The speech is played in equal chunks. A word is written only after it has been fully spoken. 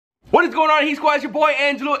What's going on, Heat Squad? It's your boy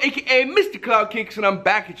Angelo, aka Mr. Cloud Kicks, and I'm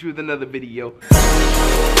back at you with another video.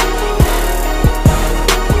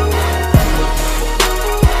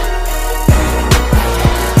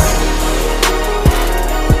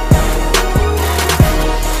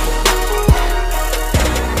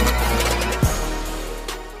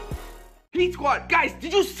 Heat Squad, guys,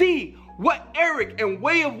 did you see what Eric and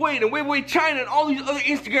Way of Wade and Way of Wade China and all these other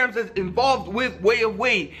Instagrams that's involved with Way of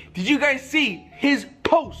Wade? Did you guys see his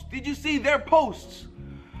posts? Did you see their posts?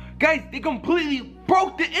 Guys, they completely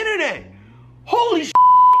broke the internet. Holy shit.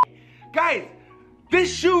 Guys,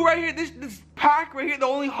 this shoe right here, this pack right here, the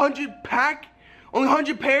only 100 pack, only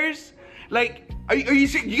 100 pairs. Like, are you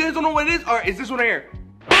serious? You guys don't know what it is? Or is this one right here?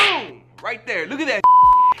 Boom! Right there. Look at that.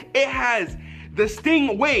 It has the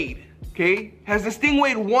Sting Wade. Okay, has the Sting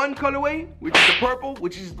Wade 1 colorway, which is the purple,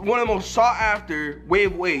 which is one of the most sought after Way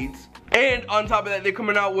of Wades. And on top of that, they're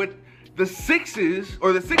coming out with the 6s,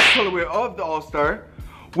 or the 6th colorway of the All-Star,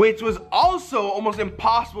 which was also almost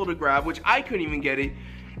impossible to grab, which I couldn't even get it.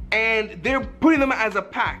 And they're putting them as a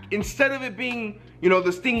pack. Instead of it being, you know,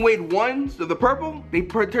 the Sting Wade 1s, so the purple, they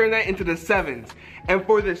turn that into the 7s. And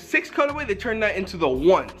for the 6th colorway, they turn that into the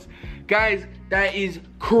 1s. Guys, that is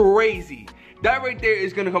crazy. That right there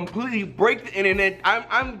is gonna completely break the internet.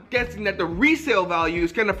 I'm guessing that the resale value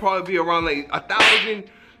is gonna probably be around like $1,000,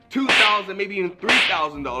 $2,000, maybe even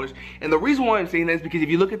 $3,000. And the reason why I'm saying that is because if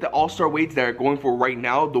you look at the All-Star weights that are going for right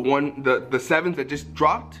now, the 7s that just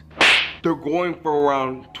dropped, they're going for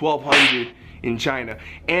around $1,200 in China.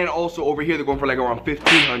 And also over here, they're going for like around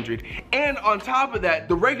 $1,500. And on top of that,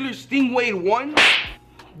 the regular Sting Wade 1,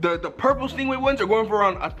 the purple Sting Wade 1s are going for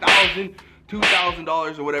around $1,000,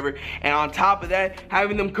 $2,000 or whatever. And on top of that,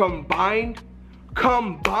 having them combined,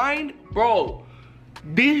 bro,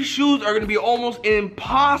 these shoes are gonna be almost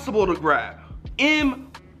impossible to grab.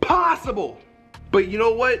 Impossible. But you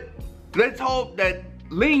know what? Let's hope that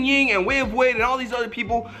Ling Ying and Way of Wade and all these other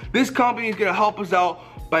people, this company is gonna help us out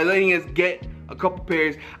by letting us get a couple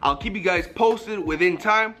pairs. I'll keep you guys posted within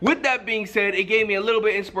time. With that being said, it gave me a little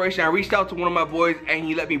bit of inspiration. I reached out to one of my boys and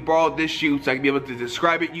he let me borrow this shoe so I can be able to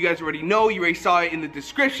describe it. You guys already know, you already saw it in the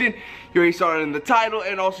description, you already saw it in the title,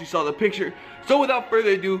 and also you saw the picture. So without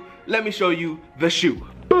further ado, let me show you the shoe.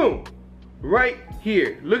 Boom! Right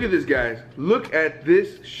here. Look at this, guys. Look at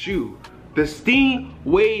this shoe. The Sting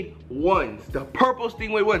Wade 1s. The purple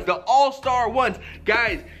Sting Wade 1s. The All-Star 1s.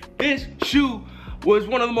 Guys, this shoe was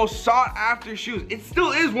one of the most sought after shoes. It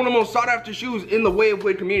still is one of the most sought after shoes in the Way of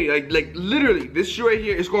Wade community. Like literally, this shoe right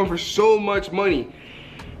here is going for so much money.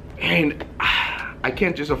 And I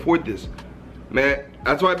can't just afford this. Man,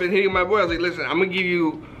 that's why I've been hitting my boy. I was like, listen, I'm gonna give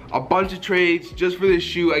you a bunch of trades just for this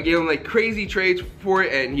shoe. I gave him like crazy trades for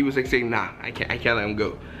it, and he was like saying, nah, I can't let him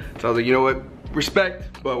go. So I was like, you know what,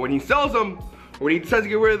 respect, but when he sells them, or when he decides to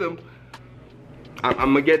get rid of them, I'm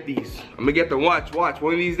gonna get these. I'm gonna get them. Watch.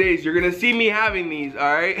 One of these days, you're gonna see me having these.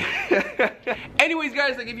 All right. Anyways,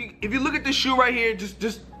 guys, like if you look at this shoe right here,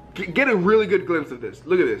 just get a really good glimpse of this.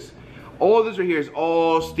 Look at this. All of this right here is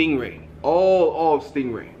all Stingray. All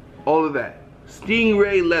Stingray. All of that.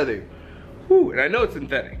 Stingray leather. Whew, and I know it's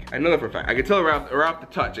synthetic. I know that for a fact. I can tell right off the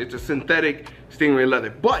touch. It's a synthetic Stingray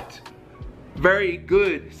leather, but very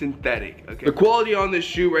good synthetic. Okay. The quality on this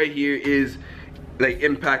shoe right here is like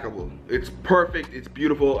impeccable. It's perfect. It's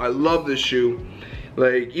beautiful. I love this shoe.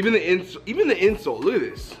 Like even the insole. Look at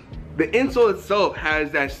this. The insole itself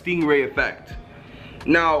has that Stingray effect.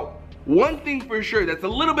 Now, one thing for sure that's a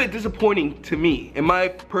little bit disappointing to me, in my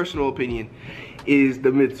personal opinion, is the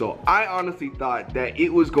midsole. I honestly thought that it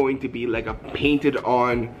was going to be like a painted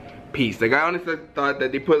on piece. Like I honestly thought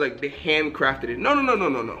that they put like, they handcrafted it. No.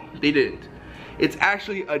 They didn't. It's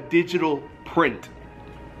actually a digital print,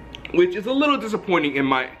 which is a little disappointing in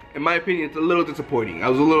my opinion. It's a little disappointing. I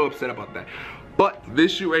was a little upset about that. But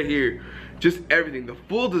this shoe right here, just everything, the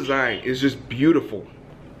full design is just beautiful.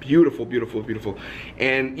 Beautiful.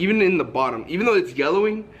 And even in the bottom, even though it's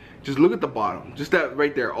yellowing, just look at the bottom. Just that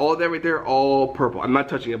right there, all purple. I'm not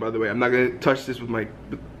touching it, by the way. I'm not gonna touch this with my,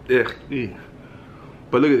 ugh.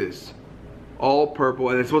 But look at this, all purple,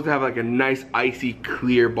 and it's supposed to have like a nice icy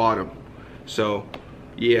clear bottom. So,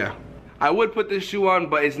 yeah. I would put this shoe on,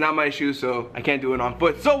 but it's not my shoe, so I can't do it on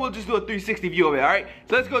foot. So we'll just do a 360 view of it, all right?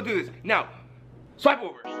 So let's go do this. Now, swipe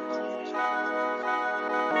over.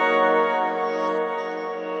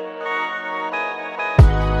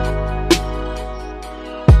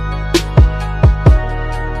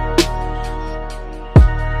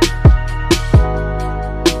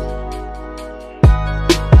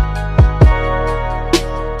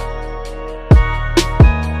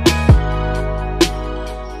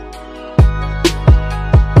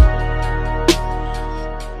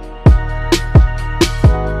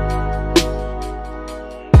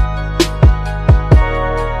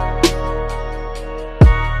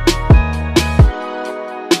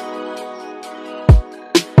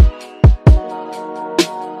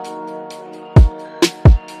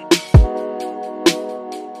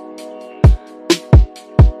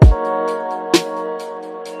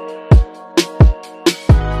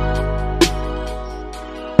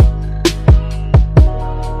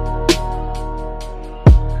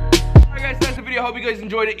 I hope you guys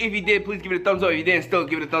enjoyed it. If you did, please give it a thumbs up. If you didn't, still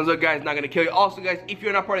give it a thumbs up, guys. Not gonna kill you. Also, guys, if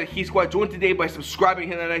you're not part of the Heat Squad, join today by subscribing,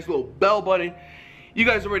 hit that nice little bell button. You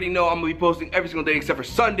guys already know I'm gonna be posting every single day except for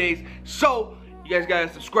Sundays. So you guys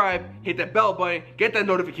gotta subscribe, hit that bell button, get that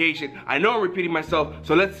notification. I know I'm repeating myself,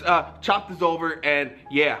 so let's chop this over, and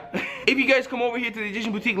yeah. If you guys come over here to the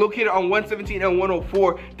Edition Boutique located on 117 and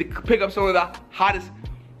 104 to pick up some of the hottest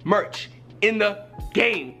merch in the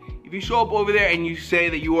game. If you show up over there and you say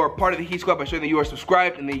that you are part of the Heat Squad by showing that you are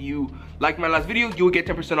subscribed and that you liked my last video, you will get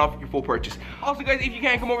 10% off your full purchase. Also, guys, if you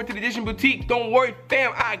can't come over to the Edition Boutique, don't worry,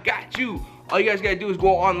 fam, I got you. All you guys gotta do is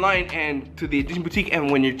go online and to the Edition Boutique, and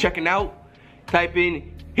when you're checking out, type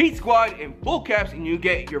in Heat Squad in full caps and you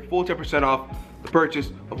get your full 10% off the purchase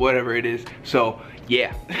of whatever it is. So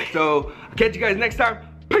yeah. So I'll catch you guys next time.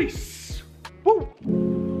 Peace. Woo.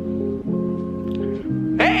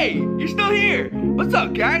 Hey, you're still here. What's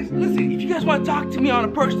up, guys? Listen, if you guys want to talk to me on a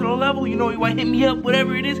personal level, you know, you want to hit me up,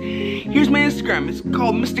 whatever it is, here's my Instagram. It's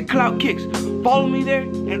called Mr. Clout Kicks. Follow me there,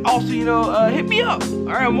 and also, you know, hit me up. All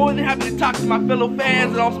right, I'm more than happy to talk to my fellow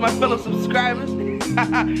fans and also my fellow subscribers.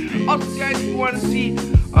 Also, guys, if you want to see,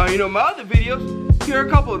 you know, my other videos, here are a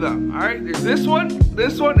couple of them. All right, there's this one,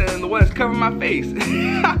 and then the one that's covering my face.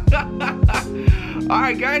 All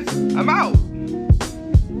right, guys, I'm out.